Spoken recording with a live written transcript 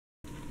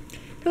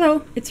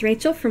Hello, it's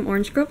Rachel from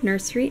Orange Grove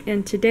Nursery,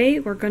 and today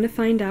we're going to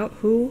find out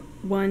who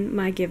won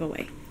my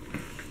giveaway.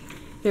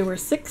 There were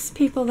 6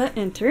 people that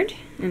entered,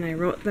 and I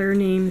wrote their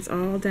names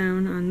all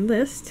down on the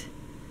list.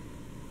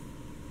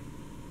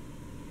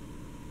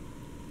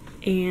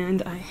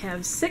 And I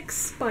have 6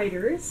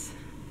 spiders,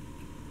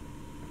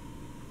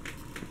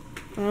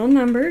 all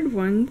numbered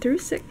 1 through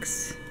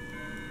 6.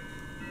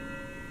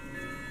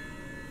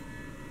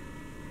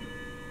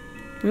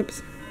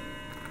 Oops,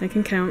 I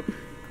can count.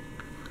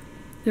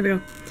 There we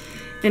go.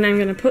 And I'm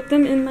going to put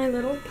them in my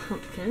little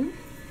pumpkin.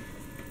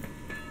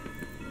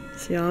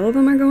 See, all of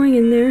them are going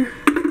in there.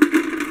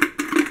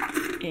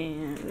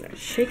 And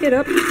shake it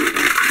up. And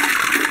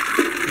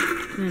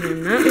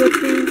I'm not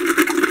looking.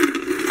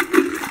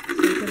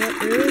 Shake it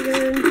up really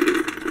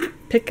good.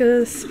 Pick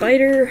a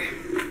spider.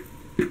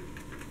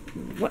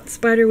 What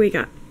spider we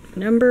got?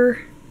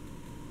 Number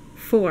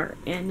 4.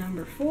 And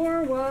number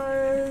 4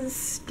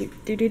 was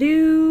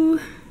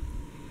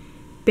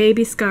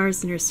Baby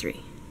Scars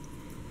Nursery.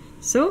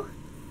 So,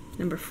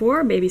 number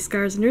 4, Baby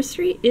Scars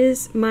Nursery,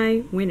 is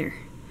my winner.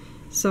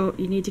 So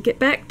you need to get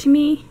back to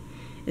me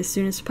as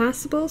soon as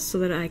possible so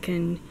that I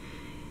can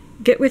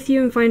get with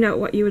you and find out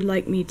what you would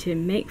like me to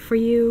make for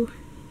you.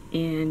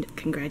 And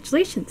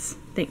congratulations!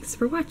 Thanks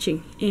for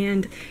watching.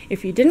 And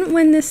if you didn't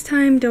win this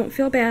time, don't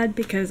feel bad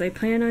because I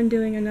plan on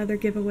doing another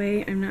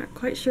giveaway. I'm not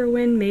quite sure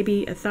when,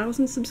 maybe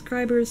 1,000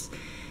 subscribers,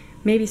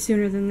 maybe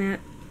sooner than that.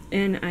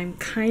 And I'm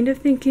kind of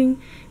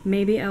thinking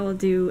maybe I will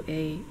do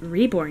a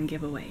reborn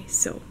giveaway,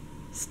 so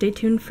stay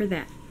tuned for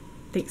that.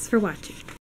 Thanks for watching.